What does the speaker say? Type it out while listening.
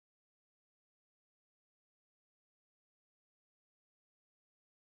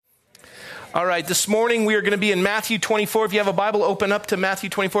All right, this morning we are going to be in Matthew 24. If you have a Bible, open up to Matthew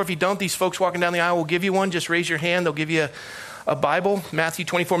 24. If you don't, these folks walking down the aisle will give you one. Just raise your hand. They'll give you a Bible. Matthew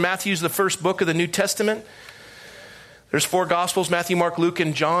 24. Matthew is the first book of the New Testament. There's 4 Gospels, Matthew, Mark, Luke,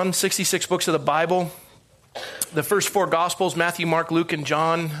 and John. 66 books of the Bible. The first 4 Gospels, Matthew, Mark, Luke, and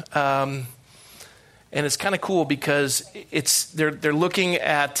John. And it's kind of cool because they're looking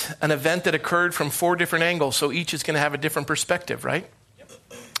at an event that occurred from 4 different angles. So each is going to have a different perspective, right?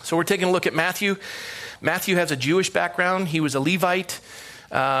 So we're taking a look at Matthew. Matthew has a Jewish background. He was a Levite.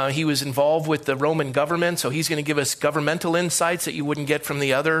 He was involved with the Roman government, so he's going to give us governmental insights that you wouldn't get from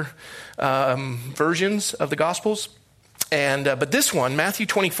the other versions of the Gospels. But this one, Matthew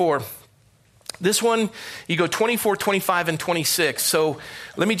 24, this one, you go 24, 25, and 26. So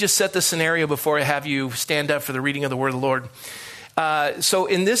let me just set the scenario before I have you stand up for the reading of the Word of the Lord. So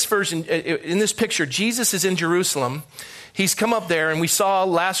in this version, in this picture, Jesus is in Jerusalem. He's come up there, and we saw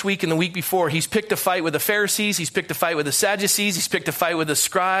last week and the week before, he's picked a fight with the Pharisees, he's picked a fight with the Sadducees, he's picked a fight with the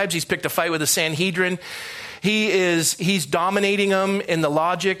scribes, he's picked a fight with the Sanhedrin. He's dominating them in the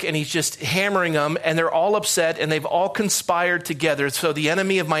logic, and he's just hammering them, and they're all upset, and they've all conspired together. So the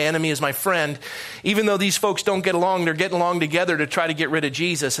enemy of my enemy is my friend. Even though these folks don't get along, they're getting along together to try to get rid of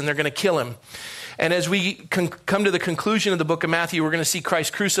Jesus, and they're going to kill him. And as we come to the conclusion of the book of Matthew, we're going to see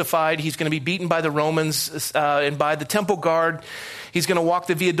Christ crucified. He's going to be beaten by the Romans and by the temple guard. He's going to walk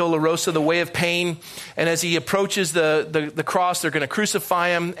the Via Dolorosa, the way of pain. And as he approaches the cross, they're going to crucify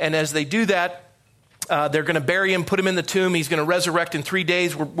him. And as they do that, they're going to bury him, put him in the tomb. He's going to resurrect in 3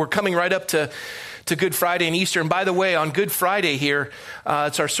 days. We're coming right up to Good Friday and Easter. And by the way, on Good Friday here,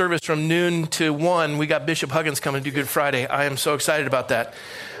 it's our service from noon to 1. We got Bishop Huggins coming to do Good Friday. I am so excited about that.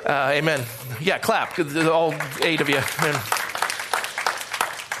 Amen. Yeah, clap. All 8 of you. Amen.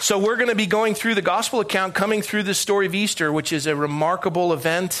 So we're going to be going through the gospel account, coming through the story of Easter, which is a remarkable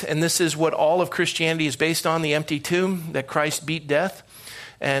event. And this is what all of Christianity is based on, the empty tomb, that Christ beat death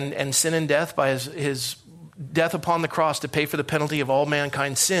and sin and death by his death upon the cross to pay for the penalty of all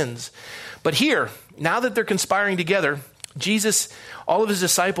mankind's sins. But here, now that they're conspiring together, Jesus, all of his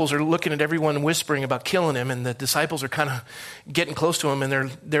disciples are looking at everyone whispering about killing him, and the disciples are kind of getting close to him,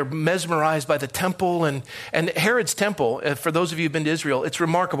 and they're mesmerized by the temple and Herod's temple. For those of you who've been to Israel, it's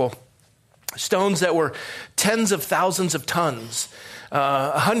remarkable. Stones that were tens of thousands of tons,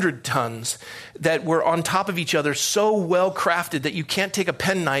 100 tons, that were on top of each other, so well crafted that you can't take a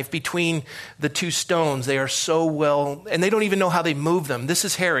penknife between the 2 stones. They are so well, and they don't even know how they move them. This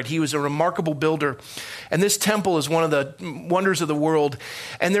is Herod. He was a remarkable builder. And this temple is one of the wonders of the world.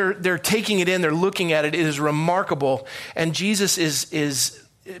 And they're taking it in, they're looking at it. It is remarkable. And Jesus is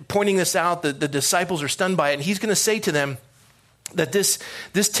pointing this out. The disciples are stunned by it. And he's going to say to them that this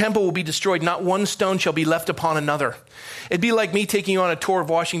temple will be destroyed. Not one stone shall be left upon another. It'd be like me taking you on a tour of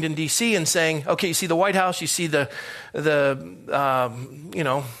Washington, D.C. and saying, okay, you see the White House, you see the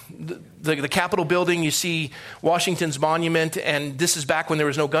Capitol building, you see Washington's monument, and this is back when there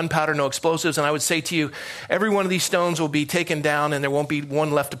was no gunpowder, no explosives, and I would say to you, every one of these stones will be taken down and there won't be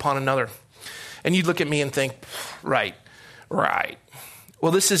one left upon another. And you'd look at me and think, right.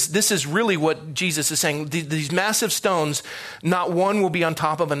 Well, this is really what Jesus is saying. These massive stones, not one will be on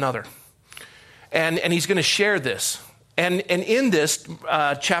top of another. And he's going to share this. And in this,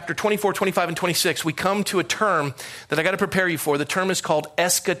 chapter 24, 25, and 26, we come to a term that I got to prepare you for. The term is called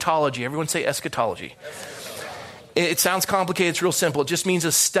eschatology. Everyone say eschatology. It sounds complicated. It's real simple. It just means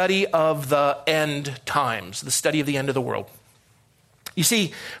a study of the end times, the study of the end of the world. You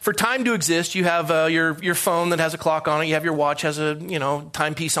see, for time to exist, you have your phone that has a clock on it. You have your watch has a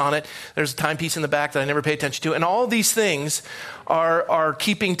timepiece on it. There's a timepiece in the back that I never pay attention to. And all these things are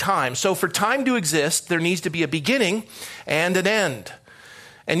keeping time. So for time to exist, there needs to be a beginning and an end.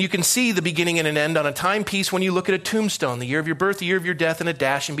 And you can see the beginning and an end on a timepiece when you look at a tombstone, the year of your birth, the year of your death, and a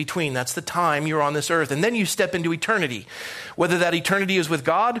dash in between. That's the time you're on this earth. And then you step into eternity. Whether that eternity is with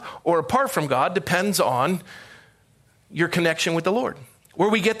God or apart from God depends on your connection with the Lord. Where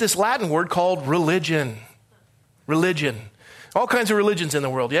we get this Latin word called religion. Religion. All kinds of religions in the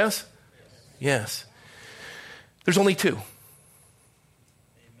world, yes? Yes. There's only 2.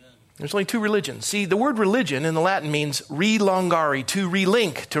 There's only 2 religions. See, the word religion in the Latin means relongare, to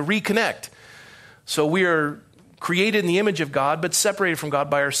relink, to reconnect. So we are created in the image of God, but separated from God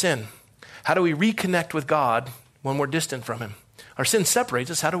by our sin. How do we reconnect with God when we're distant from him? Our sin separates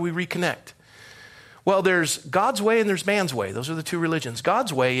us. How do we reconnect? Well, there's God's way and there's man's way. Those are the 2 religions.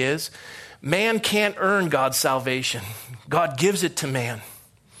 God's way is man can't earn God's salvation. God gives it to man.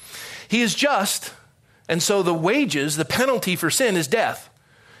 He is just, and so the wages, the penalty for sin is death.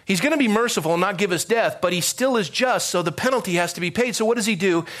 He's going to be merciful and not give us death, but he still is just, so the penalty has to be paid. So what does he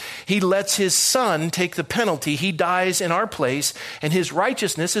do? He lets his son take the penalty. He dies in our place, and his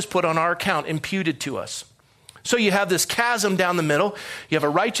righteousness is put on our account, imputed to us. So you have this chasm down the middle. You have a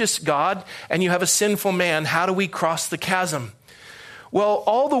righteous God, and you have a sinful man. How do we cross the chasm? Well,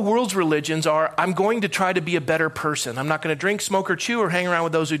 all the world's religions are, I'm going to try to be a better person. I'm not going to drink, smoke, or chew, or hang around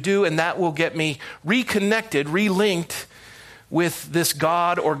with those who do, and that will get me reconnected, relinked with this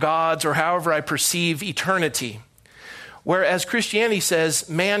God or gods or however I perceive eternity. Whereas Christianity says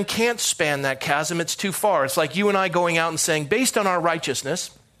man can't span that chasm. It's too far. It's like you and I going out and saying, based on our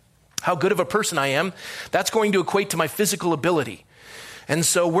righteousness, how good of a person I am, that's going to equate to my physical ability. And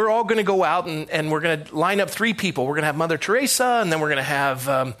so we're all going to go out and we're going to line up 3 people. We're going to have Mother Teresa, and then we're going to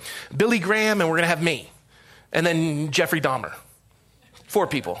have Billy Graham, and we're going to have me. And then Jeffrey Dahmer. 4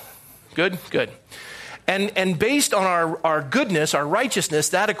 people. Good? Good. And based on our goodness, our righteousness,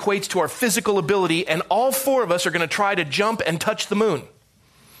 that equates to our physical ability, and all 4 of us are going to try to jump and touch the moon.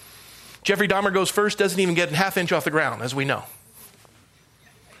 Jeffrey Dahmer goes first, doesn't even get a half inch off the ground, as we know.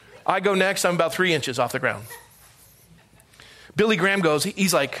 I go next, I'm about 3 inches off the ground. Billy Graham goes,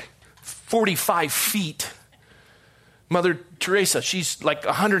 he's like 45 feet. Mother Teresa, she's like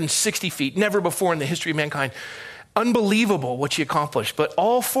 160 feet, never before in the history of mankind. Unbelievable what she accomplished. But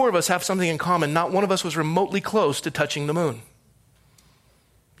all 4 of us have something in common. Not one of us was remotely close to touching the moon.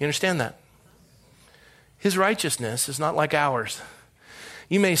 You understand that? His righteousness is not like ours.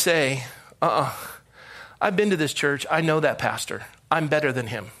 You may say, I've been to this church. I know that pastor. I'm better than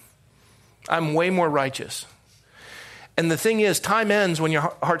him. I'm way more righteous. And the thing is, time ends when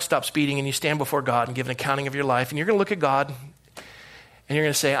your heart stops beating and you stand before God and give an accounting of your life. And you're going to look at God and you're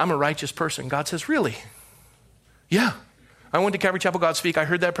going to say, I'm a righteous person. God says, really? Yeah. I went to Calvary Chapel God Speak. I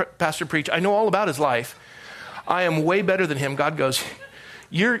heard that pastor preach. I know all about his life. I am way better than him. God goes,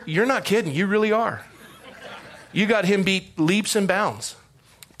 you're not kidding. You really are. You got him beat leaps and bounds.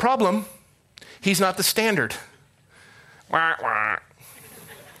 Problem, he's not the standard. Wah, wah.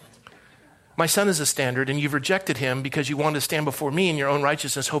 My son is a standard, and you've rejected him because you wanted to stand before me in your own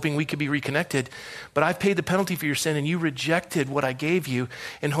righteousness, hoping we could be reconnected. But I've paid the penalty for your sin, and you rejected what I gave you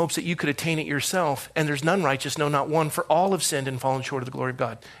in hopes that you could attain it yourself. And there's none righteous, no, not one, for all have sinned and fallen short of the glory of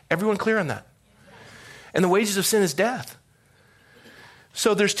God. Everyone clear on that? And the wages of sin is death.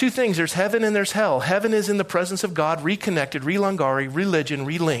 So there's 2 things. There's heaven and there's hell. Heaven is in the presence of God, reconnected, relungari, religion,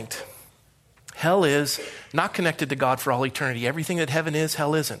 relinked. Hell is not connected to God for all eternity. Everything that heaven is,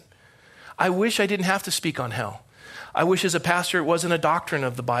 hell isn't. I wish I didn't have to speak on hell. I wish as a pastor it wasn't a doctrine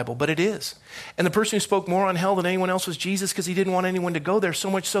of the Bible, but it is. And the person who spoke more on hell than anyone else was Jesus, because he didn't want anyone to go there, so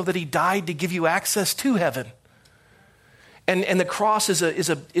much so that he died to give you access to heaven. And the cross is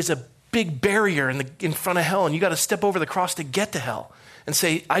a big barrier in front of hell, and you got to step over the cross to get to hell and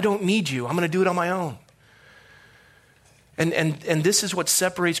say, I don't need you. I'm going to do it on my own. And this is what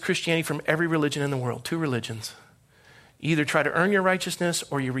separates Christianity from every religion in the world. 2 religions. You either try to earn your righteousness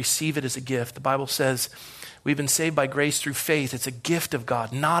or you receive it as a gift. The Bible says we've been saved by grace through faith. It's a gift of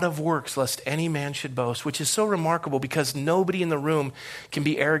God, not of works, lest any man should boast, which is so remarkable because nobody in the room can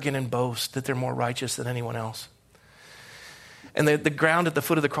be arrogant and boast that they're more righteous than anyone else. And the ground at the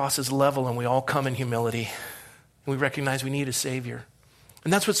foot of the cross is level, and we all come in humility. And we recognize we need a Savior.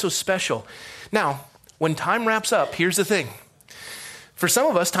 And that's what's so special. Now, when time wraps up, here's the thing. For some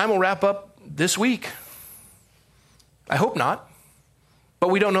of us, time will wrap up this week. I hope not. But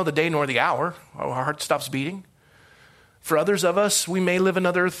we don't know the day nor the hour. Our heart stops beating. For others of us, we may live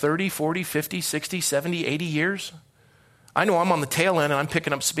another 30, 40, 50, 60, 70, 80 years. I know I'm on the tail end and I'm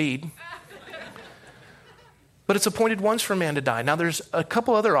picking up speed. But it's appointed once for a man to die. Now, there's a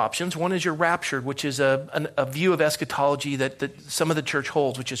couple other options. One is you're raptured, which is a view of eschatology that some of the church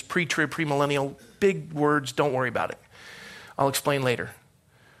holds, which is pre-trib, premillennial. Big words, don't worry about it. I'll explain later.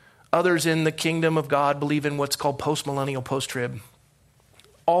 Others in the kingdom of God believe in what's called post-millennial, post-trib.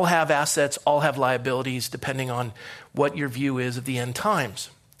 All have assets, all have liabilities, depending on what your view is of the end times.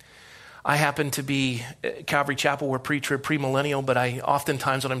 I happen to be at Calvary Chapel, we're pre-trib, premillennial, but I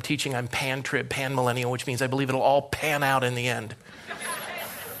oftentimes when I'm teaching, I'm pan-trib, pan-millennial, which means I believe it'll all pan out in the end.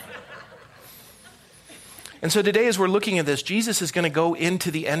 And so today as we're looking at this, Jesus is going to go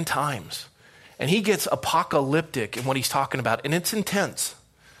into the end times. And he gets apocalyptic in what he's talking about, and it's intense.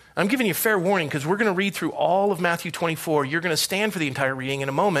 I'm giving you fair warning because we're going to read through all of Matthew 24. You're going to stand for the entire reading in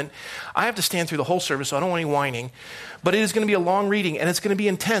a moment. I have to stand through the whole service, so I don't want any whining. But it is going to be a long reading, and it's going to be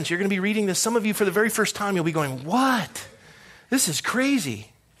intense. You're going to be reading this. Some of you, for the very first time, you'll be going, what? This is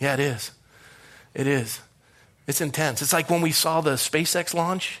crazy. Yeah, it is. It is. It's intense. It's like when we saw the SpaceX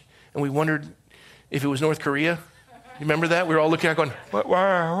launch, and we wondered if it was North Korea. remember that? We were all looking at going,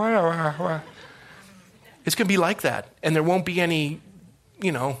 what? It's going to be like that. And there won't be any,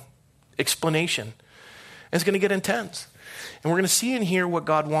 explanation. And it's going to get intense. And we're going to see and hear what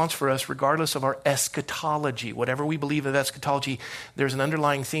God wants for us regardless of our eschatology. Whatever we believe of eschatology, there's an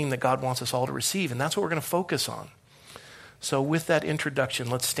underlying theme that God wants us all to receive. And that's what we're going to focus on. So with that introduction,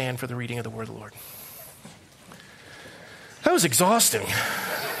 let's stand for the reading of the word of the Lord. That was exhausting.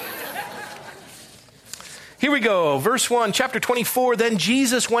 Here we go. Verse 1, chapter 24. Then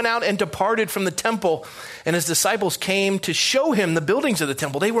Jesus went out and departed from the temple, and his disciples came to show him the buildings of the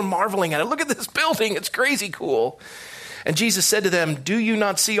temple. They were marveling at it. Look at this building. It's crazy cool. And Jesus said to them, do you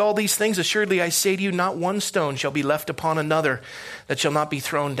not see all these things? Assuredly, I say to you, not one stone shall be left upon another that shall not be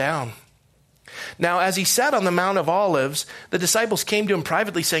thrown down. Now, as he sat on the Mount of Olives, the disciples came to him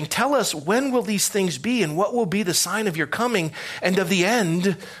privately, saying, tell us, when will these things be, and what will be the sign of your coming and of the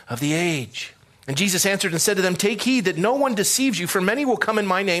end of the age? And Jesus answered and said to them, take heed that no one deceives you, for many will come in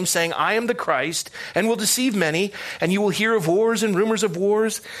my name, saying, I am the Christ, and will deceive many, and you will hear of wars and rumors of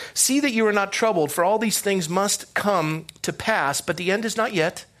wars. See that you are not troubled, for all these things must come to pass, but the end is not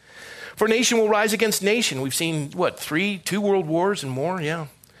yet. For nation will rise against nation. We've seen, 2 world wars and more? Yeah.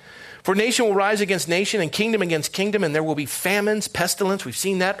 For nation will rise against nation and kingdom against kingdom, and there will be famines, pestilence. We've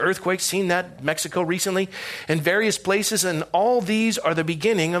seen that, earthquakes, seen that, Mexico recently, in various places. And all these are the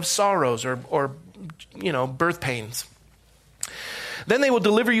beginning of sorrows or birth pains. Then they will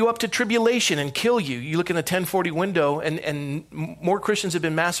deliver you up to tribulation and kill you. You look in the 1040 window, and more Christians have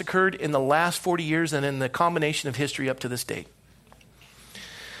been massacred in the last 40 years than in the combination of history up to this date.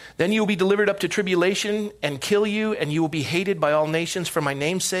 Then you will be delivered up to tribulation and kill you, and you will be hated by all nations for my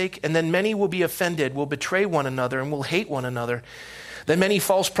name's sake. And then many will be offended, will betray one another, and will hate one another. Then many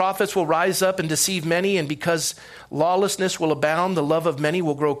false prophets will rise up and deceive many, and because lawlessness will abound, the love of many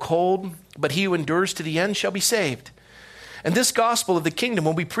will grow cold. But he who endures to the end shall be saved. And this gospel of the kingdom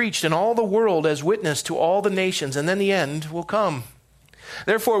will be preached in all the world as witness to all the nations, and then the end will come.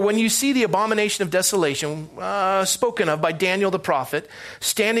 Therefore, when you see the abomination of desolation spoken of by Daniel the prophet,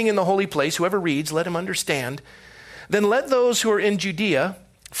 standing in the holy place, whoever reads, let him understand. Then let those who are in Judea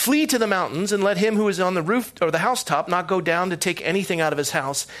flee to the mountains, and let him who is on the roof or the housetop not go down to take anything out of his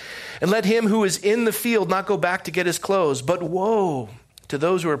house. And let him who is in the field not go back to get his clothes. But woe to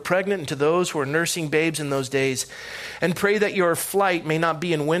those who are pregnant and to those who are nursing babes in those days. And pray that your flight may not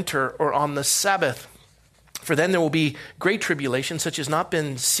be in winter or on the Sabbath. For then there will be great tribulation, such as not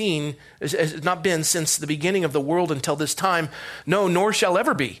been since the beginning of the world until this time, no, nor shall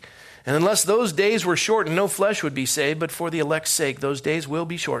ever be. And unless those days were shortened, no flesh would be saved, but for the elect's sake, those days will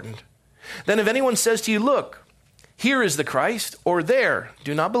be shortened. Then if anyone says to you, look, here is the Christ, or there,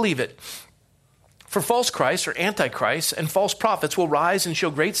 do not believe it. For false Christs or antichrists and false prophets will rise and show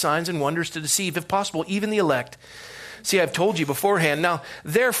great signs and wonders to deceive, if possible, even the elect. See, I've told you beforehand. Now,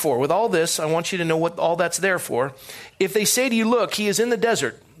 therefore, with all this, I want you to know what all that's there for. If they say to you, look, he is in the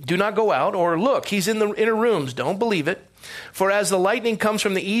desert, do not go out. Or look, he's in the inner rooms, don't believe it. For as the lightning comes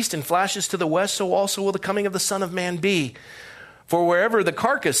from the east and flashes to the west, so also will the coming of the Son of Man be. For wherever the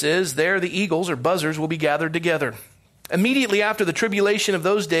carcass is, there the eagles or buzzards will be gathered together. Immediately after the tribulation of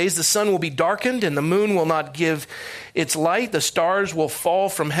those days, the sun will be darkened, and the moon will not give its light. The stars will fall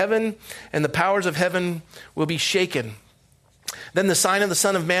from heaven, and the powers of heaven will be shaken. Then the sign of the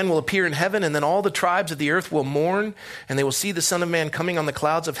Son of Man will appear in heaven, and then all the tribes of the earth will mourn, and they will see the Son of Man coming on the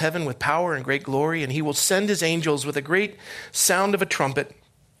clouds of heaven with power and great glory. And he will send his angels with a great sound of a trumpet,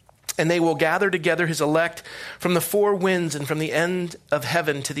 and they will gather together his elect from the four winds and from the end of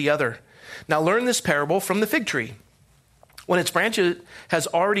heaven to the other. Now learn this parable from the fig tree. When its branch has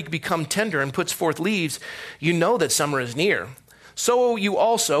already become tender and puts forth leaves, you know that summer is near. So you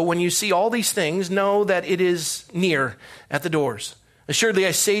also, when you see all these things, know that it is near at the doors. Assuredly,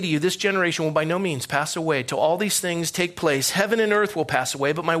 I say to you, this generation will by no means pass away till all these things take place. Heaven and earth will pass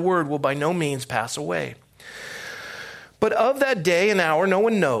away, but my word will by no means pass away. But of that day and hour, no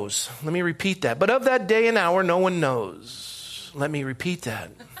one knows. Let me repeat that. But of that day and hour, no one knows. Let me repeat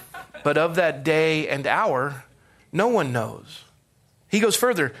that. But of that day and hour, no one knows. He goes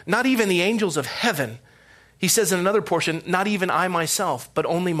further, not even the angels of heaven. He says in another portion, not even I myself, but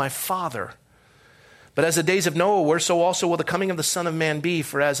only my Father. But as the days of Noah were, so also will the coming of the Son of Man be.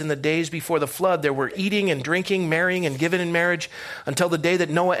 For as in the days before the flood, there were eating and drinking, marrying and giving in marriage, until the day that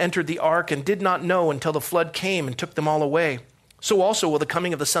Noah entered the ark, and did not know until the flood came and took them all away. So also will the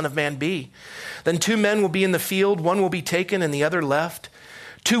coming of the Son of Man be. Then 2 men will be in the field, one will be taken and the other left.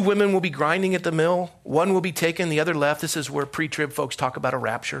 2 women will be grinding at the mill. One will be taken, the other left. This is where pre-trib folks talk about a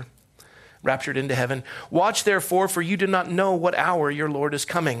rapture. Raptured into heaven. Watch therefore, for you do not know what hour your Lord is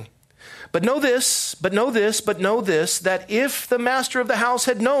coming. But know this, that if the master of the house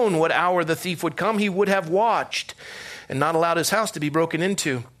had known what hour the thief would come, he would have watched and not allowed his house to be broken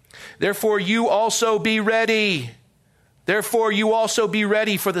into. Therefore you also be ready. Therefore you also be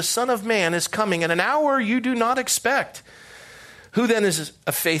ready, for the Son of Man is coming in an hour you do not expect. Who then is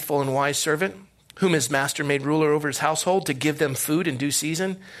a faithful and wise servant, whom his master made ruler over his household to give them food in due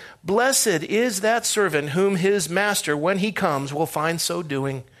season? Blessed is that servant whom his master, when he comes, will find so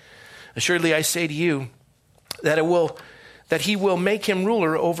doing. Assuredly I say to you that he will make him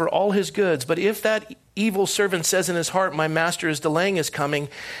ruler over all his goods. But if that evil servant says in his heart, my master is delaying his coming,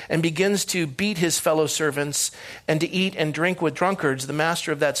 and begins to beat his fellow servants and to eat and drink with drunkards, the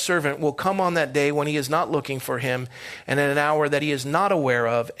master of that servant will come on that day when he is not looking for him, and at an hour that he is not aware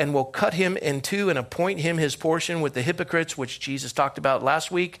of, and will cut him in two and appoint him his portion with the hypocrites, which Jesus talked about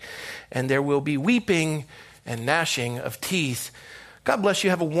last week. And there will be weeping and gnashing of teeth. God bless you.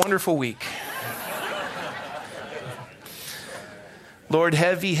 Have a wonderful week. Lord,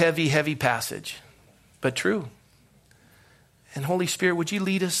 heavy, heavy, heavy passage, but true. And Holy Spirit, would you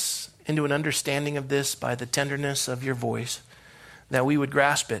lead us into an understanding of this by the tenderness of your voice, that we would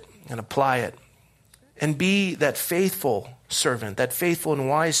grasp it and apply it and be that faithful servant, that faithful and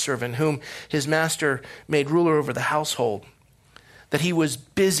wise servant whom his master made ruler over the household, that he was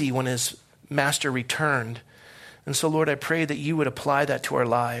busy when his master returned. And so, Lord, I pray that you would apply that to our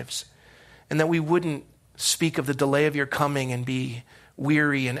lives and that we wouldn't speak of the delay of your coming and be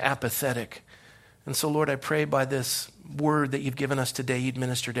weary and apathetic. And so, Lord, I pray by this word that you've given us today, you'd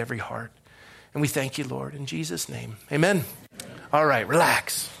minister to every heart. And we thank you, Lord, in Jesus' name. Amen. All right,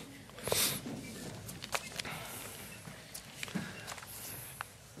 relax.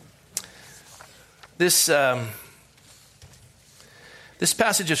 This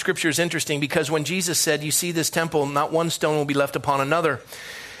passage of Scripture is interesting because when Jesus said, you see this temple, not one stone will be left upon another.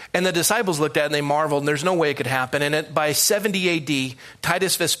 And the disciples looked at it and they marveled, and there's no way it could happen. And by 70 A.D.,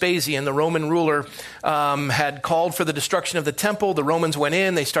 Titus Vespasian, the Roman ruler, had called for the destruction of the temple. The Romans went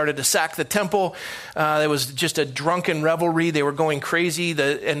in. They started to sack the temple. There was just a drunken revelry. They were going crazy.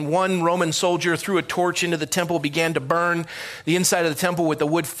 And one Roman soldier threw a torch into the temple, began to burn. The inside of the temple with the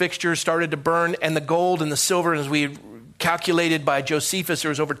wood fixtures started to burn. And the gold and the silver, as we calculated by Josephus, there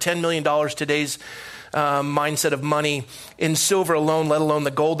was over $10 million today's mindset of money in silver alone, let alone the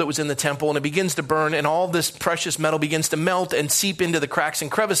gold that was in the temple. And it begins to burn, and all this precious metal begins to melt and seep into the cracks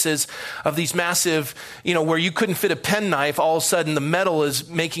and crevices of these massive, where you couldn't fit a penknife. All of a sudden the metal is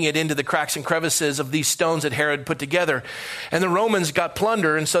making it into the cracks and crevices of these stones that Herod put together. And the Romans got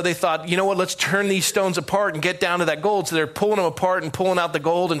plunder, and so they thought, let's turn these stones apart and get down to that gold. So they're pulling them apart and pulling out the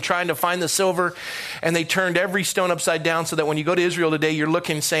gold and trying to find the silver. And they turned every stone upside down so that when you go to Israel today, you're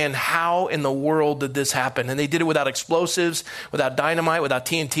looking saying, how in the world did this happen? And they did it without explosives, without dynamite, without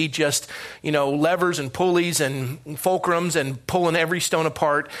TNT, just, levers and pulleys and fulcrums and pulling every stone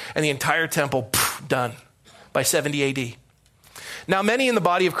apart, and the entire temple, done by 70 AD. Now, many in the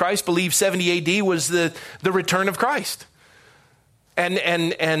body of Christ believe 70 AD was the return of Christ. And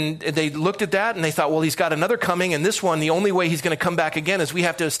they looked at that and they thought, well, he's got another coming, and this one, the only way he's going to come back again is we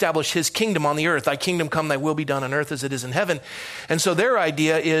have to establish his kingdom on the earth. Thy kingdom come, thy will be done on earth as it is in heaven. And so their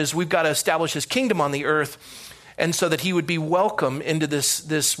idea is we've got to establish his kingdom on the earth, and so that he would be welcome into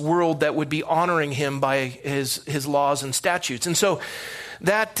this world that would be honoring him by his laws and statutes. And so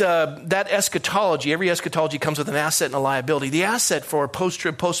that eschatology, every eschatology comes with an asset and a liability. The asset for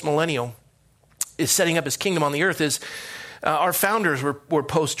post-trib, post-millennial is setting up his kingdom on the earth is our founders were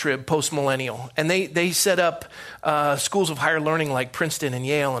post-trib, post-millennial, and they set up schools of higher learning like Princeton and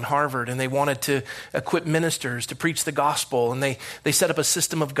Yale and Harvard, and they wanted to equip ministers to preach the gospel, and they set up a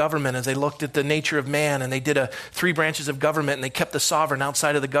system of government as they looked at the nature of man, and they did 3 branches of government, and they kept the sovereign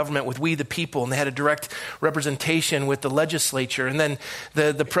outside of the government with we the people, and they had a direct representation with the legislature, and then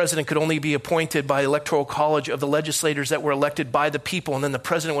the president could only be appointed by electoral college of the legislators that were elected by the people, and then the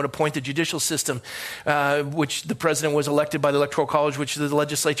president would appoint the judicial system, which the president was elected by the electoral college, which the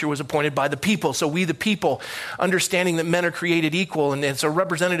legislature was appointed by the people. So we the people, understanding that men are created equal, and it's a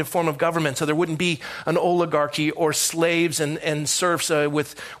representative form of government, so there wouldn't be an oligarchy or slaves and serfs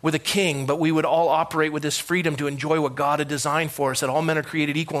with a king, but we would all operate with this freedom to enjoy what God had designed for us, that all men are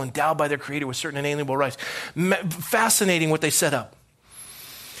created equal, endowed by their creator with certain inalienable rights. Fascinating what they set up.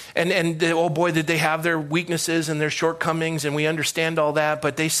 And oh boy, did they have their weaknesses and their shortcomings, and we understand all that,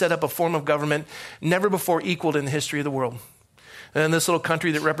 but they set up a form of government never before equaled in the history of the world. And in this little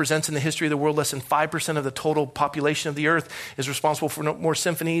country that represents in the history of the world less than 5% of the total population of the earth is responsible for more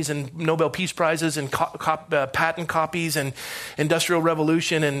symphonies and Nobel Peace Prizes and patent copies and industrial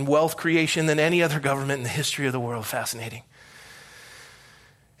revolution and wealth creation than any other government in the history of the world. Fascinating.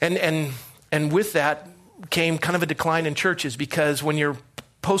 And with that came kind of a decline in churches, because when you're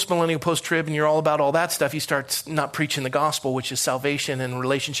post-millennial, post-trib, and you're all about all that stuff, you start not preaching the gospel, which is salvation and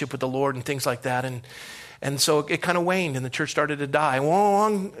relationship with the Lord and things like that. And so it kind of waned, and the church started to die. Well,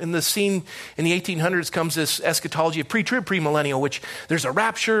 along in the scene in the 1800s comes this eschatology of pre-trib, premillennial, which there's a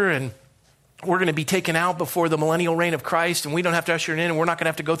rapture, and we're going to be taken out before the millennial reign of Christ, and we don't have to usher it in, and we're not going to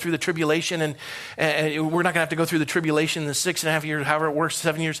have to go through the tribulation, and we're not going to have to go through the tribulation in the 6.5 years, however it works,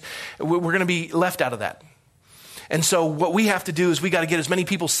 7 years. We're going to be left out of that. And so what we have to do is we got to get as many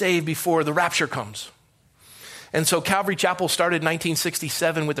people saved before the rapture comes. And so Calvary Chapel started in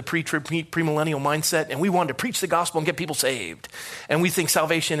 1967 with the pre-trib, premillennial mindset, and we wanted to preach the gospel and get people saved. And we think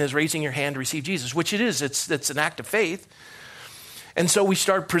salvation is raising your hand to receive Jesus, which it is. It's an act of faith. And so we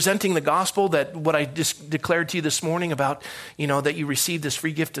start presenting the gospel, that what I just declared to you this morning about, that you receive this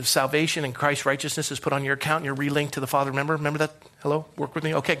free gift of salvation and Christ's righteousness is put on your account and you're relinked to the Father. Remember that? Hello? Work with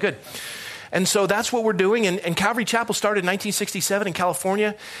me? Okay, good. And so that's what we're doing. And Calvary Chapel started in 1967 in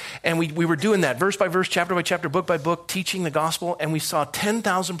California. And we were doing that verse by verse, chapter by chapter, book by book, teaching the gospel. And we saw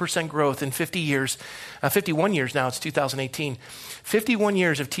 10,000% growth in 51 years now. It's 2018. 51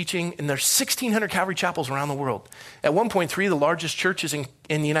 years of teaching. And there's 1,600 Calvary Chapels around the world. At one point, 3 of the largest churches in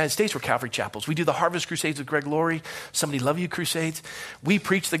the United States were Calvary Chapels. We do the Harvest Crusades with Greg Laurie, Somebody Love You Crusades. We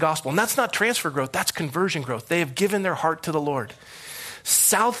preach the gospel. And that's not transfer growth. That's conversion growth. They have given their heart to the Lord.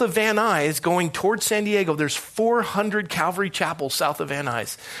 South of Van Nuys, going towards San Diego, there's 400 Calvary Chapels south of Van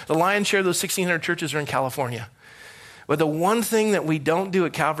Nuys. The lion's share of those 1,600 churches are in California. But the one thing that we don't do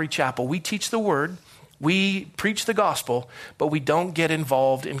at Calvary Chapel, we teach the word, we preach the gospel, but we don't get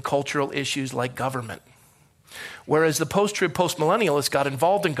involved in cultural issues like government. Whereas the post-trib, post-millennialists got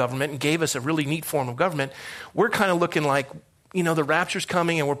involved in government and gave us a really neat form of government, we're kind of looking like, the rapture's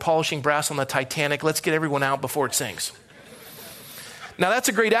coming and we're polishing brass on the Titanic. Let's get everyone out before it sinks. Now, that's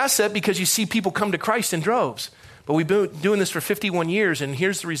a great asset because you see people come to Christ in droves. But we've been doing this for 51 years, and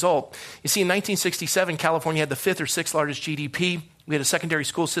here's the result. You see, in 1967, California had the 5th or 6th largest GDP. We had a secondary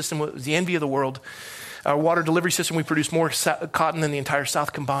school system. It was the envy of the world. Our water delivery system, we produced more cotton than the entire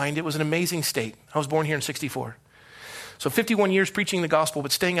South combined. It was an amazing state. I was born here in 64. So 51 years preaching the gospel,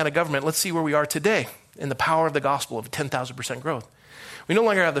 but staying out of government. Let's see where we are today in the power of the gospel of 10,000% growth. We no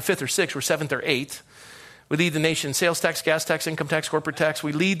longer have the 5th or 6th, we're 7th or 8th. We lead the nation in sales tax, gas tax, income tax, corporate tax.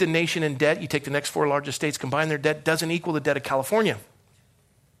 We lead the nation in debt. You take the next 4 largest states, combine their debt, doesn't equal the debt of California.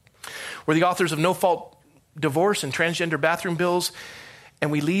 We're the authors of no-fault divorce and transgender bathroom bills,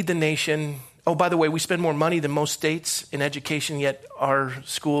 and we lead the nation. Oh, by the way, we spend more money than most states in education, yet our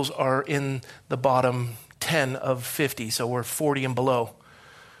schools are in the bottom 10 of 50, so we're 40 and below.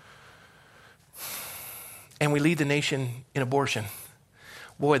 And we lead the nation in abortion.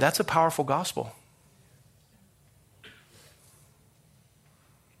 Boy, that's a powerful gospel.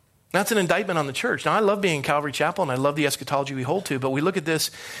 That's an indictment on the church. Now, I love being in Calvary Chapel, and I love the eschatology we hold to, but we look at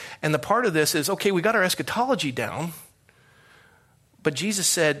this, and the part of this is, okay, we got our eschatology down, but Jesus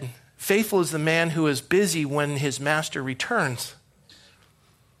said, faithful is the man who is busy when his master returns.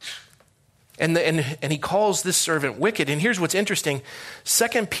 And he calls this servant wicked. And here's what's interesting.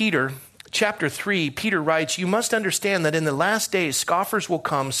 2 Peter chapter 3, Peter writes, you must understand that in the last days, scoffers will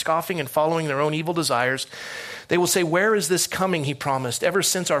come, scoffing and following their own evil desires. They will say, where is this coming, he promised? Ever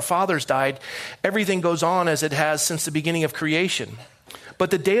since our fathers died, everything goes on as it has since the beginning of creation.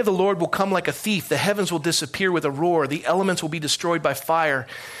 But the day of the Lord will come like a thief. The heavens will disappear with a roar. The elements will be destroyed by fire.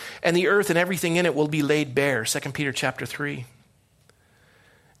 And the earth and everything in it will be laid bare. 2 Peter chapter 3.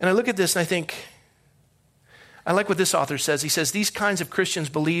 And I look at this and I think, I like what this author says. He says, these kinds of Christians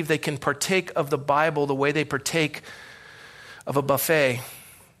believe they can partake of the Bible the way they partake of a buffet.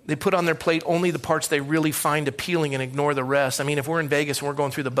 They put on their plate only the parts they really find appealing and ignore the rest. I mean, if we're in Vegas and we're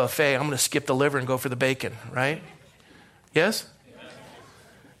going through the buffet, I'm going to skip the liver and go for the bacon, right? Yes?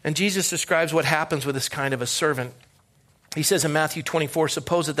 And Jesus describes what happens with this kind of a servant. He says in Matthew 24,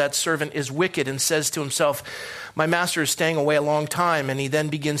 suppose that servant is wicked and says to himself, my master is staying away a long time, and he then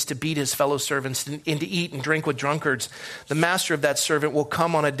begins to beat his fellow servants and to eat and drink with drunkards. The master of that servant will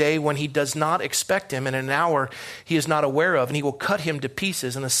come on a day when he does not expect him, and in an hour he is not aware of, and he will cut him to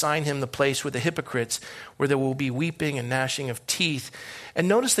pieces and assign him the place with the hypocrites, where there will be weeping and gnashing of teeth. And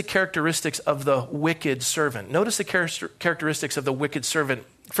notice the characteristics of the wicked servant. Notice the characteristics of the wicked servant.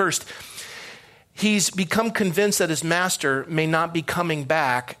 First, he's become convinced that his master may not be coming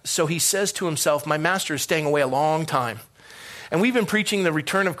back, so he says to himself, my master is staying away a long time. And we've been preaching the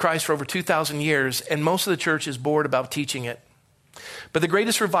return of Christ for over 2,000 years, and most of the church is bored about teaching it. But the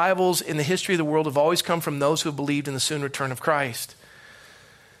greatest revivals in the history of the world have always come from those who have believed in the soon return of Christ.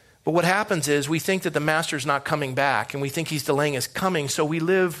 But what happens is we think that the master's not coming back, and we think he's delaying his coming, so we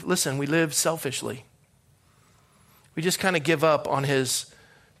live selfishly. We just kind of give up on his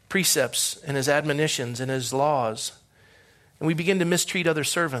precepts and his admonitions and his laws, and we begin to mistreat other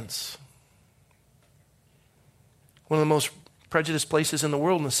servants. One of the most prejudiced places in the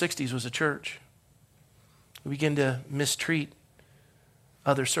world in the 60s was a church. We begin to mistreat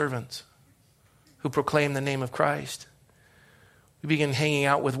other servants who proclaim the name of Christ. We begin hanging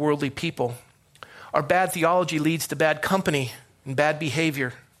out with worldly people. Our bad theology leads to bad company and bad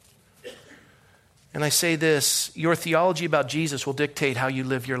behavior. And I say this, your theology about Jesus will dictate how you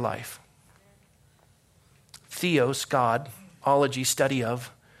live your life. Theos, God, ology, study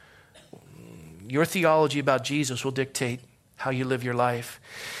of. Your theology about Jesus will dictate how you live your life.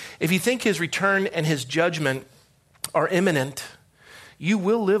 If you think his return and his judgment are imminent, you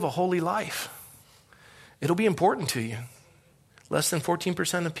will live a holy life. It'll be important to you. Less than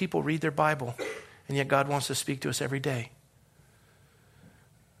 14% of people read their Bible, and yet God wants to speak to us every day.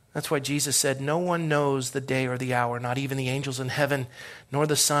 That's why Jesus said, no one knows the day or the hour, not even the angels in heaven, nor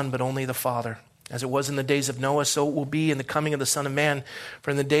the Son, but only the Father. As it was in the days of Noah, so it will be in the coming of the Son of Man.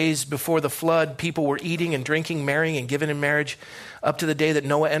 For in the days before the flood, people were eating and drinking, marrying and giving in marriage, up to the day that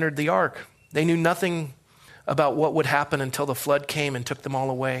Noah entered the ark. They knew nothing about what would happen until the flood came and took them all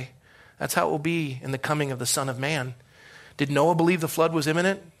away. That's how it will be in the coming of the Son of Man. Did Noah believe the flood was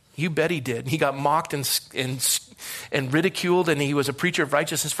imminent? You bet he did. He got mocked and ridiculed, and he was a preacher of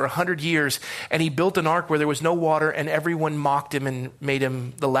righteousness for 100 years. And he built an ark where there was no water, and everyone mocked him and made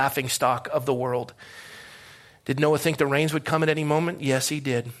him the laughing stock of the world. Did Noah think the rains would come at any moment? Yes, he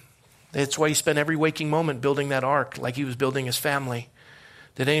did. That's why he spent every waking moment building that ark like he was building his family.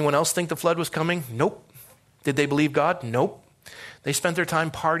 Did anyone else think the flood was coming? Nope. Did they believe God? Nope. They spent their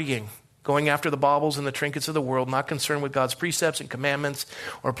time partying, going after the baubles and the trinkets of the world, not concerned with God's precepts and commandments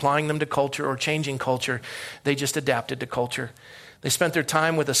or applying them to culture or changing culture. They just adapted to culture. They spent their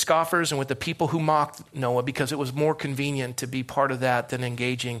time with the scoffers and with the people who mocked Noah because it was more convenient to be part of that than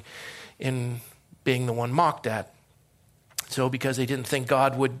engaging in being the one mocked at. So because they didn't think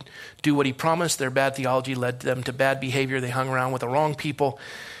God would do what he promised, their bad theology led them to bad behavior. They hung around with the wrong people.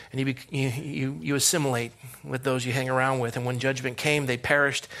 And you assimilate with those you hang around with. And when judgment came, they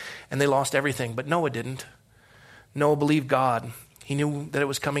perished and they lost everything. But Noah didn't. Noah believed God. He knew that it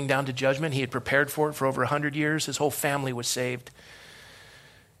was coming down to judgment. He had prepared for it for over 100 years. His whole family was saved.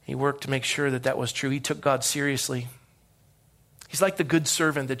 He worked to make sure that that was true. He took God seriously. He's like the good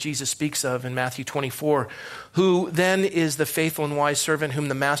servant that Jesus speaks of in Matthew 24, who then is the faithful and wise servant whom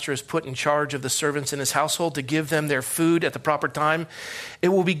the master has put in charge of the servants in his household to give them their food at the proper time. It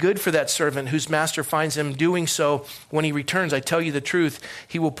will be good for that servant whose master finds him doing so when he returns. I tell you the truth,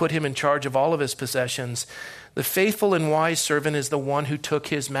 he will put him in charge of all of his possessions. The faithful and wise servant is the one who took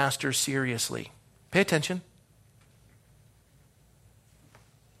his master seriously. Pay attention.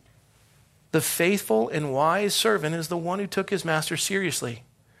 The faithful and wise servant is the one who took his master seriously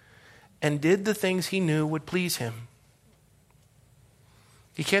and did the things he knew would please him.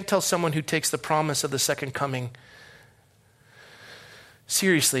 You can't tell someone who takes the promise of the second coming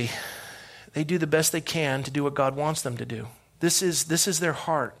seriously. They do the best they can to do what God wants them to do. This is their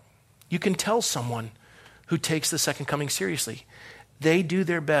heart. You can tell someone who takes the second coming seriously. They do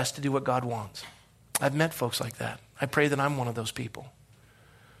their best to do what God wants. I've met folks like that. I pray that I'm one of those people.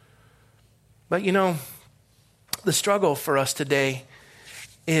 But you know, the struggle for us today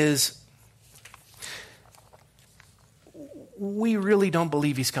is we really don't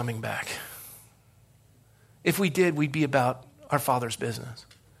believe he's coming back. If we did, we'd be about our Father's business.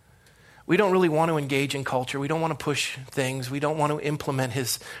 We don't really want to engage in culture. We don't want to push things. We don't want to implement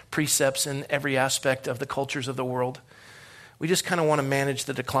his precepts in every aspect of the cultures of the world. We just kind of want to manage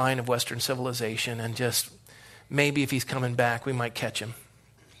the decline of Western civilization and just maybe if he's coming back, we might catch him.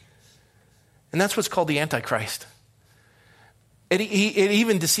 And that's what's called the Antichrist. The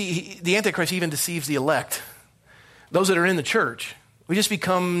Antichrist even deceives the elect, those that are in the church. We just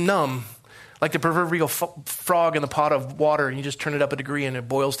become numb, like the proverbial frog in the pot of water, and you just turn it up a degree and it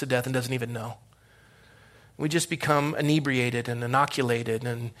boils to death and doesn't even know. We just become inebriated and inoculated,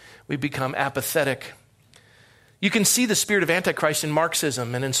 and we become apathetic. You can see the spirit of Antichrist in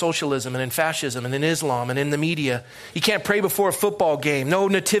Marxism and in socialism and in fascism and in Islam and in the media. You can't pray before a football game, no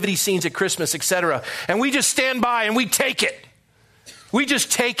nativity scenes at Christmas, etc. And we just stand by and we take it. We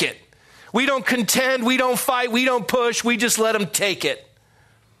just take it. We don't contend, we don't fight, we don't push, we just let them take it.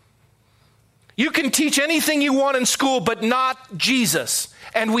 You can teach anything you want in school, but not Jesus,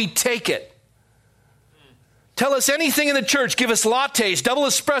 and we take it. Tell us anything in the church. Give us lattes, double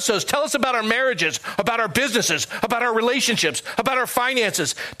espressos. Tell us about our marriages, about our businesses, about our relationships, about our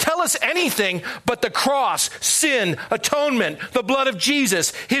finances. Tell us anything but the cross, sin, atonement, the blood of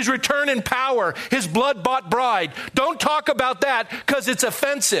Jesus, his return in power, his blood-bought bride. Don't talk about that because it's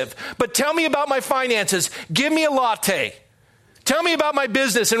offensive. But tell me about my finances. Give me a latte. Tell me about my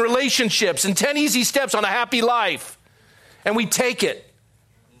business and relationships and 10 easy steps on a happy life. And we take it.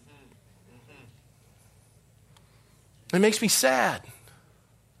 It makes me sad.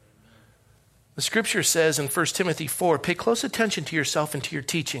 The scripture says in 1 Timothy 4, pay close attention to yourself and to your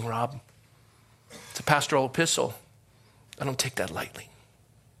teaching, Rob. It's a pastoral epistle. I don't take that lightly.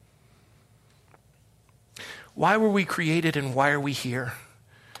 Why were we created and why are we here?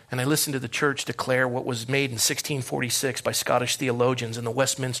 And I listened to the church declare what was made in 1646 by Scottish theologians in the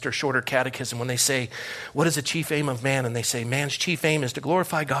Westminster Shorter Catechism when they say, what is the chief aim of man? And they say, man's chief aim is to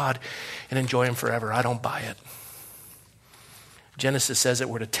glorify God and enjoy him forever. I don't buy it. Genesis says that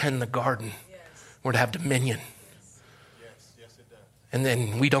we're to tend the garden. Yes. We're to have dominion. Yes, it does. And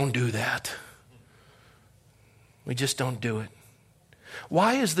then we don't do that. We just don't do it.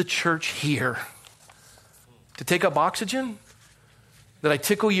 Why is the church here? To take up oxygen? Did I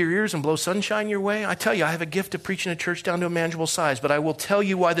tickle your ears and blow sunshine your way? I tell you, I have a gift of preaching a church down to a manageable size, but I will tell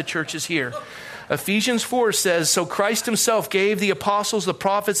you why the church is here. Ephesians 4 says, so Christ himself gave the apostles, the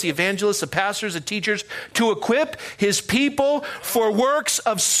prophets, the evangelists, the pastors, the teachers to equip his people for works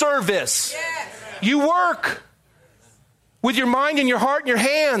of service. Yes. You work with your mind and your heart and your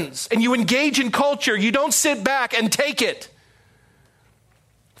hands, and you engage in culture. You don't sit back and take it.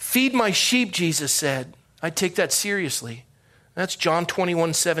 Feed my sheep, Jesus said. I take that seriously. That's John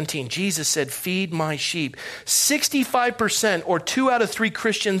 21:17. Jesus said, feed my sheep. 65% or 2 out of 3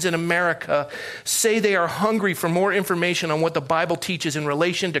 Christians in America say they are hungry for more information on what the Bible teaches in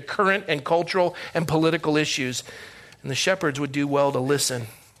relation to current and cultural and political issues. And the shepherds would do well to listen.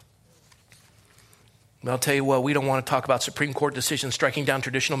 But I'll tell you what, we don't want to talk about Supreme Court decisions striking down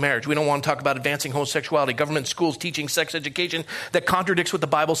traditional marriage. We don't want to talk about advancing homosexuality, government schools teaching sex education that contradicts what the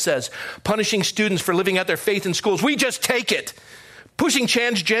Bible says, punishing students for living out their faith in schools. We just take it. Pushing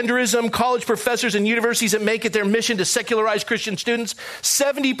transgenderism, college professors and universities that make it their mission to secularize Christian students.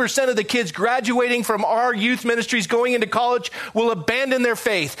 70% of the kids graduating from our youth ministries going into college will abandon their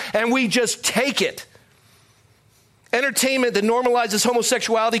faith, and we just take it. Entertainment that normalizes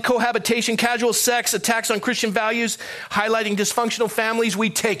homosexuality, cohabitation, casual sex, attacks on Christian values, highlighting dysfunctional families, we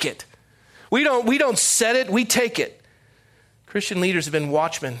take it. We don't set it, we take it. Christian leaders have been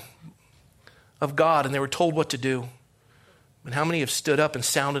watchmen of God and they were told what to do. But how many have stood up and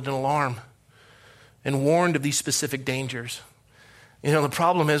sounded an alarm and warned of these specific dangers? You know, the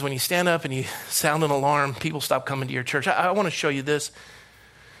problem is when you stand up and you sound an alarm, people stop coming to your church. I want to show you this.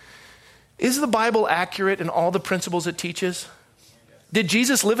 Is the Bible accurate in all the principles it teaches? Did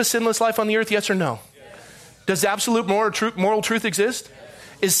Jesus live a sinless life on the earth, yes or no? Yes. Does absolute moral truth exist?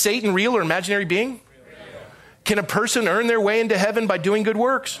 Yes. Is Satan real or imaginary being? Real. Can a person earn their way into heaven by doing good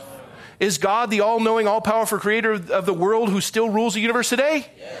works? No. Is God the all-knowing, all-powerful creator of the world who still rules the universe today?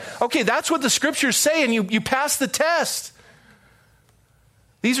 Yes. Okay, that's what the scriptures say, and you pass the test.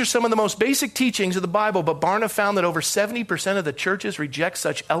 These are some of the most basic teachings of the Bible, but Barna found that over 70% of the churches reject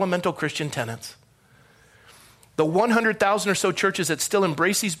such elemental Christian tenets. The 100,000 or so churches that still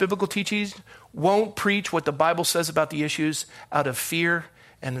embrace these biblical teachings won't preach what the Bible says about the issues out of fear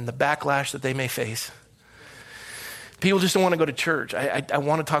and in the backlash that they may face. People just don't want to go to church. I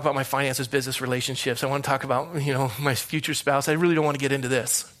want to talk about my finances, business, relationships. I want to talk about, my future spouse. I really don't want to get into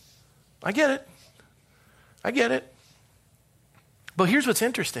this. I get it. But here's what's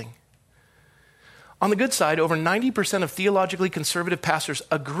interesting. On the good side, over 90% of theologically conservative pastors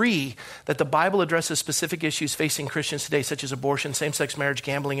agree that the Bible addresses specific issues facing Christians today, such as abortion, same-sex marriage,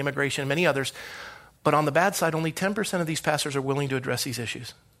 gambling, immigration, and many others. But on the bad side, only 10% of these pastors are willing to address these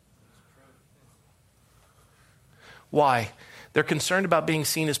issues. Why? They're concerned about being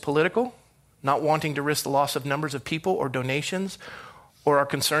seen as political, not wanting to risk the loss of numbers of people or donations, or are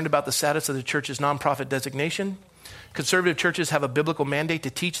concerned about the status of the church's nonprofit designation. Conservative churches have a biblical mandate to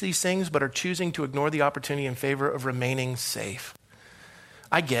teach these things, but are choosing to ignore the opportunity in favor of remaining safe.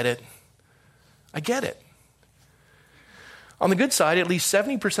 I get it. On the good side, at least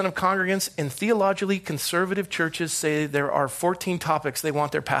 70% of congregants in theologically conservative churches say there are 14 topics they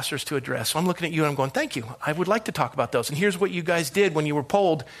want their pastors to address. So I'm looking at you and I'm going, thank you. I would like to talk about those. And here's what you guys did when you were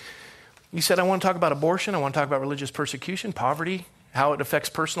polled. You said, I want to talk about abortion. I want to talk about religious persecution, poverty, how it affects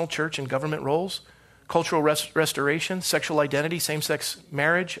personal, church, and government roles, cultural restoration, sexual identity, same-sex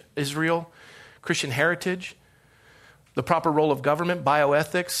marriage, Israel, Christian heritage, the proper role of government,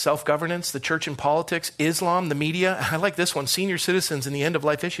 bioethics, self-governance, the church and politics, Islam, the media. I like this one, senior citizens and the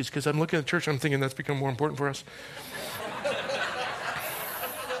end-of-life issues, because I'm looking at the church and I'm thinking that's become more important for us.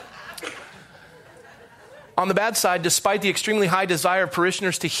 On the bad side, despite the extremely high desire of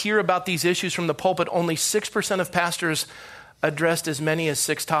parishioners to hear about these issues from the pulpit, only 6% of pastors addressed as many as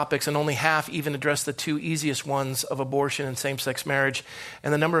 6 topics, and only half even addressed the 2 easiest ones of abortion and same-sex marriage.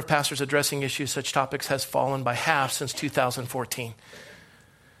 And the number of pastors addressing issues such topics has fallen by half since 2014.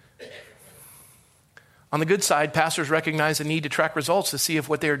 On the good side, pastors recognize the need to track results to see if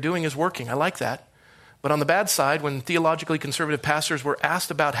what they are doing is working. I like that. But on the bad side, when theologically conservative pastors were asked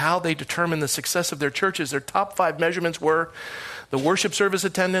about how they determine the success of their churches, their top 5 measurements were the worship service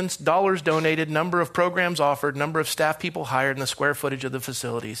attendance, dollars donated, number of programs offered, number of staff people hired, and the square footage of the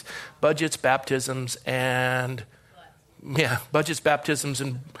facilities. Budgets, baptisms, and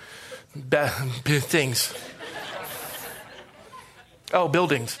things. Oh,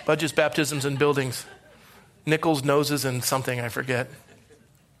 buildings. Budgets, baptisms, and buildings. Nickels, noses, and something, I forget.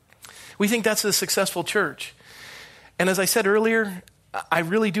 We think that's a successful church. And as I said earlier, I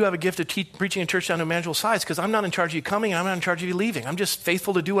really do have a gift of preaching in church down to manageable size, because I'm not in charge of you coming and I'm not in charge of you leaving. I'm just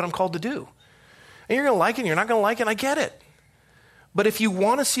faithful to do what I'm called to do. And you're going to like it and you're not going to like it, I get it. But if you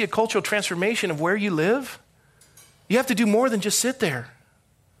want to see a cultural transformation of where you live, you have to do more than just sit there.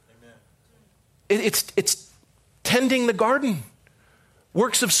 Amen. It's tending the garden,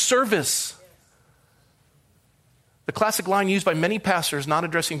 works of service. The classic line used by many pastors not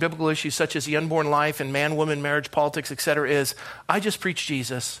addressing biblical issues such as the unborn life and man, woman, marriage, politics, etc. is, I just preach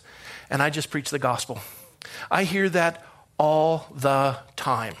Jesus and I just preach the gospel. I hear that all the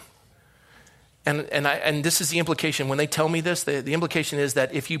time. And this is the implication. When they tell me this, the implication is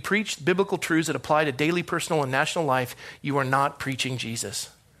that if you preach biblical truths that apply to daily, personal, and national life, you are not preaching Jesus.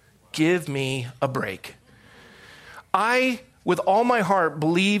 Give me a break. I, with all my heart,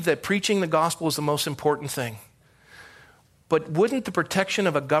 believe that preaching the gospel is the most important thing. But wouldn't the protection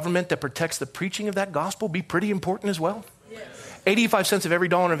of a government that protects the preaching of that gospel be pretty important as well? Yes. 85 cents of every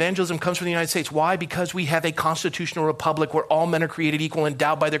dollar in evangelism comes from the United States. Why? Because we have a constitutional republic where all men are created equal,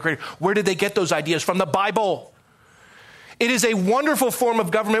 endowed by their Creator. Where did they get those ideas? From the Bible. It is a wonderful form of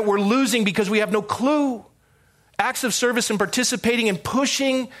government we're losing because we have no clue. Acts of service and participating and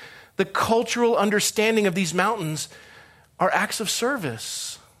pushing the cultural understanding of these mountains are acts of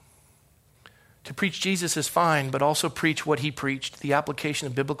service. To preach Jesus is fine, but also preach what he preached, the application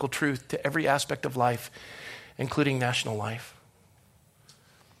of biblical truth to every aspect of life, including national life.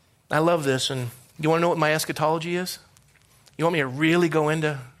 I love this, and you want to know what my eschatology is? You want me to really go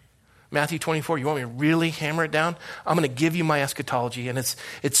into Matthew 24? You want me to really hammer it down? I'm going to give you my eschatology, and it's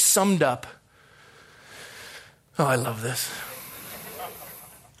summed up. Oh, I love this.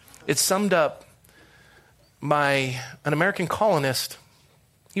 It's summed up by an American colonist.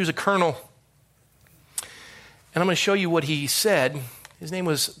 He was a colonel. And I'm going to show you what he said. His name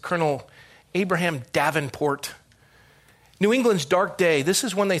was Colonel Abraham Davenport. New England's dark day. This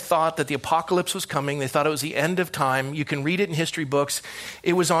is when they thought that the apocalypse was coming. They thought it was the end of time. You can read it in history books.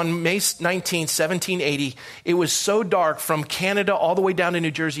 It was on May 19, 1780. It was so dark from Canada all the way down to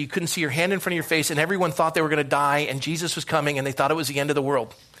New Jersey. You couldn't see your hand in front of your face, and everyone thought they were going to die, and Jesus was coming, and they thought it was the end of the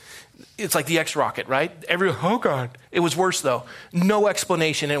world. It's like the X-Rocket, right? Everyone, oh God. It was worse though. No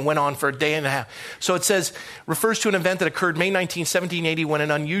explanation, and it went on for a day and a half. So it says, refers to an event that occurred May 19, 1780, when an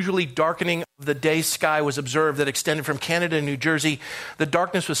unusually darkening of the day sky was observed that extended from Canada to New Jersey. The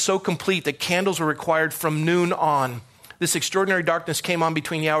darkness was so complete that candles were required from noon on. This extraordinary darkness came on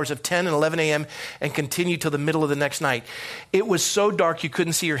between the hours of 10 and 11 a.m. and continued till the middle of the next night. It was so dark you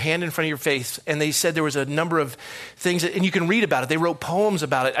couldn't see your hand in front of your face. And they said there was a number of things, and you can read about it. They wrote poems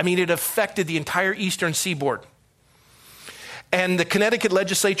about it. I mean, it affected the entire eastern seaboard. And the Connecticut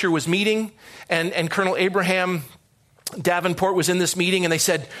legislature was meeting, and Colonel Abraham Davenport was in this meeting, and they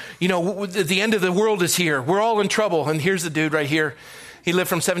said, you know, the end of the world is here. We're all in trouble. And here's the dude right here. He lived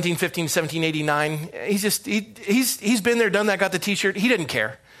from 1715 to 1789. He's been there, done that, got the t-shirt. He didn't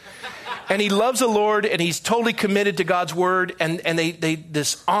care. And he loves the Lord, and he's totally committed to God's word. And they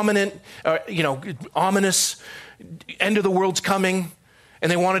this ominous end of the world's coming.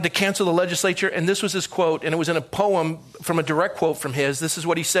 And they wanted to cancel the legislature. And this was his quote, and it was in a poem from a direct quote from his. This is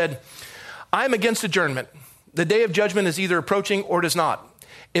what he said. I am against adjournment. The day of judgment is either approaching or it is not.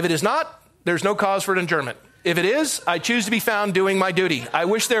 If it is not, there's no cause for an adjournment. If it is, I choose to be found doing my duty. I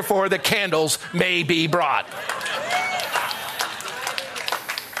wish, therefore, that candles may be brought.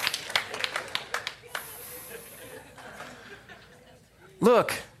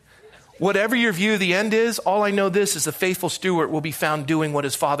 Look, whatever your view of the end is, all I know this is the faithful steward will be found doing what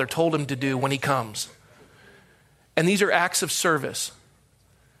his Father told him to do when he comes. And these are acts of service.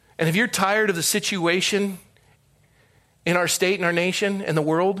 And if you're tired of the situation in our state and our nation and the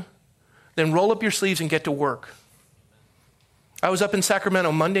world, then roll up your sleeves and get to work. I was up in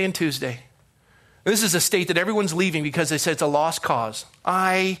Sacramento Monday and Tuesday. This is a state that everyone's leaving because they said it's a lost cause.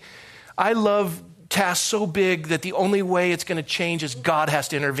 I love tasks so big that the only way it's going to change is God has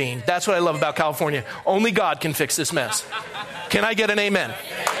to intervene. That's what I love about California. Only God can fix this mess. Can I get an amen?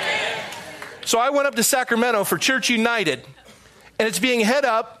 So I went up to Sacramento for Church United, and it's being head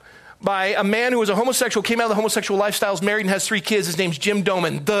up by a man who was a homosexual, came out of the homosexual lifestyle, is married and has 3 kids. His name's Jim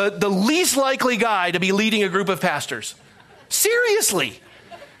Doman, the least likely guy to be leading a group of pastors. Seriously.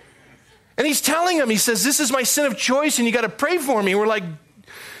 And he's telling them, he says, this is my sin of choice and you got to pray for me. We're like,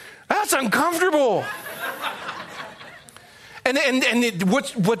 that's uncomfortable. And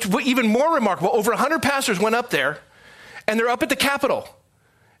what's even more remarkable, over 100 pastors went up there and they're up at the Capitol.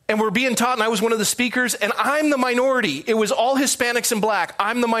 And we're being taught, and I was one of the speakers, and I'm the minority. It was all Hispanics and black.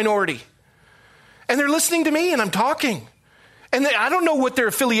 I'm the minority. And they're listening to me, and I'm talking. And I don't know what their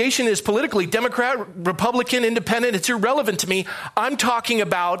affiliation is politically, Democrat, Republican, Independent. It's irrelevant to me. I'm talking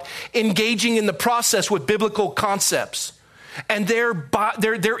about engaging in the process with biblical concepts. And they're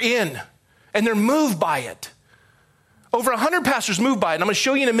in, and they're moved by it. Over 100 pastors moved by it. And I'm going to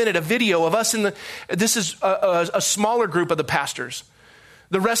show you in a minute a video of us this is a smaller group of the pastors.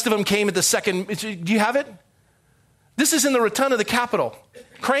 The rest of them came at the second. Do you have it? This is in the rotunda of the Capitol.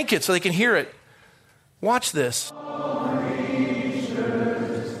 Crank it so they can hear it. Watch this.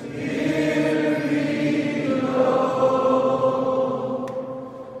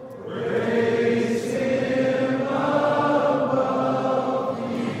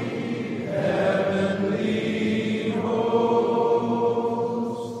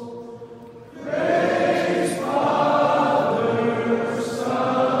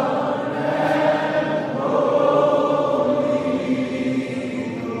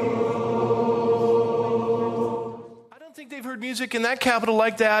 Music in that Capitol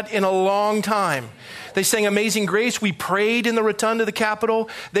like that in a long time. They sang Amazing Grace. We prayed in the rotunda of the Capitol.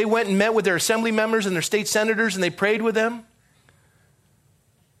 They went and met with their assembly members and their state senators and they prayed with them.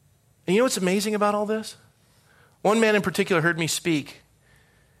 And you know what's amazing about all this? One man in particular heard me speak.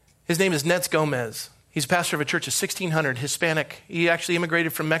 His name is Nets Gomez. He's a pastor of a church of 1,600, Hispanic. He actually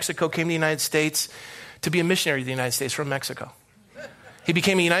immigrated from Mexico, came to the United States to be a missionary to the United States from Mexico. He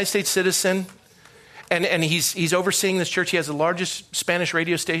became a United States citizen. And he's overseeing this church. He has the largest Spanish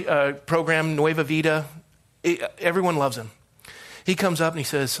radio program, Nueva Vida. Everyone loves him. He comes up and he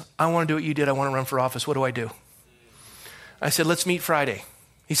says, I want to do what you did. I want to run for office. What do I do? I said, let's meet Friday.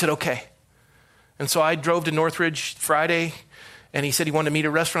 He said, okay. And so I drove to Northridge Friday, and he said he wanted to meet at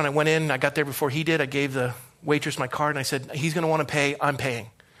a restaurant. I went in. I got there before he did. I gave the waitress my card, and I said, he's going to want to pay. I'm paying.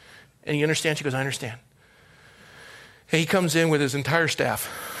 And you understand? She goes, I understand. And he comes in with his entire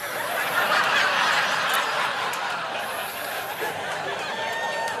staff.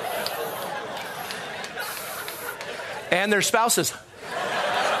 And their spouses.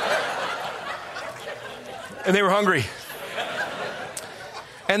 And they were hungry.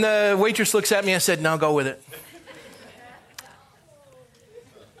 And the waitress looks at me. I said, no, go with it.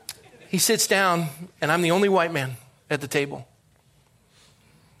 He sits down, and I'm the only white man at the table.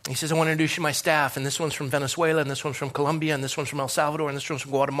 He says, I want to introduce you to my staff. And this one's from Venezuela, and this one's from Colombia, and this one's from El Salvador, and this one's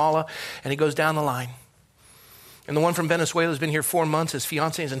from Guatemala. And he goes down the line. And the one from Venezuela has been here 4 months. His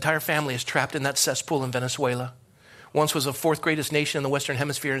fiancée and his entire family is trapped in that cesspool in Venezuela. Once was the 4th greatest nation in the Western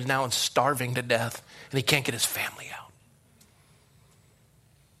Hemisphere, and is now starving to death, and he can't get his family out.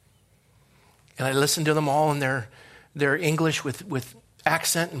 And I listened to them all in their English with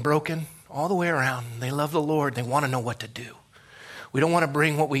accent and broken all the way around. They love the Lord. They want to know what to do. We don't want to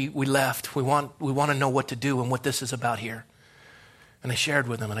bring what we left. We want to know what to do and what this is about here. And I shared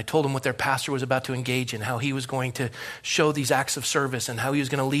with them, and I told them what their pastor was about to engage in, how he was going to show these acts of service and how he was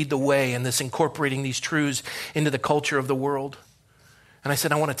going to lead the way in this incorporating these truths into the culture of the world. And I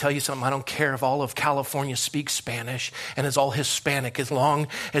said, I want to tell you something. I don't care if all of California speaks Spanish and is all Hispanic, as long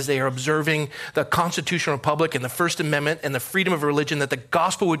as they are observing the Constitutional Republic and the First Amendment and the freedom of religion, that the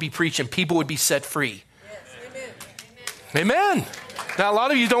gospel would be preached and people would be set free. Yes, amen. Amen. Now, a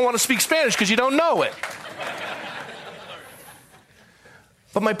lot of you don't want to speak Spanish because you don't know it.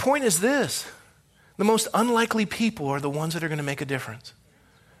 But my point is this. The most unlikely people are the ones that are going to make a difference.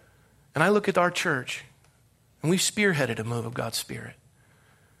 And I look at our church, and we've spearheaded a move of God's Spirit.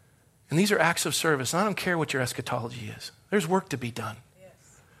 And these are acts of service. And I don't care what your eschatology is. There's work to be done. Yes.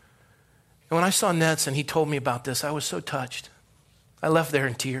 And when I saw Nets and he told me about this, I was so touched. I left there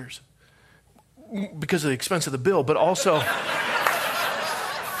in tears because of the expense of the bill, but also...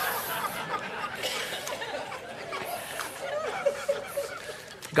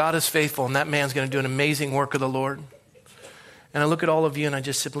 God is faithful, and that man's going to do an amazing work of the Lord. And I look at all of you and I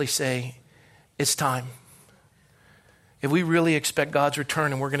just simply say, it's time. If we really expect God's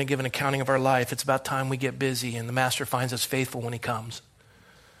return and we're going to give an accounting of our life, it's about time we get busy and the Master finds us faithful when he comes.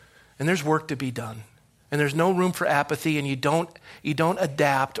 And there's work to be done. And there's no room for apathy, and you don't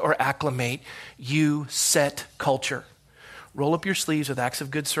adapt or acclimate. You set culture. Roll up your sleeves with acts of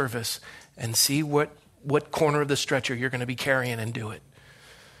good service and see what corner of the stretcher you're going to be carrying and do it.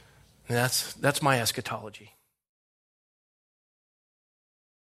 And that's my eschatology.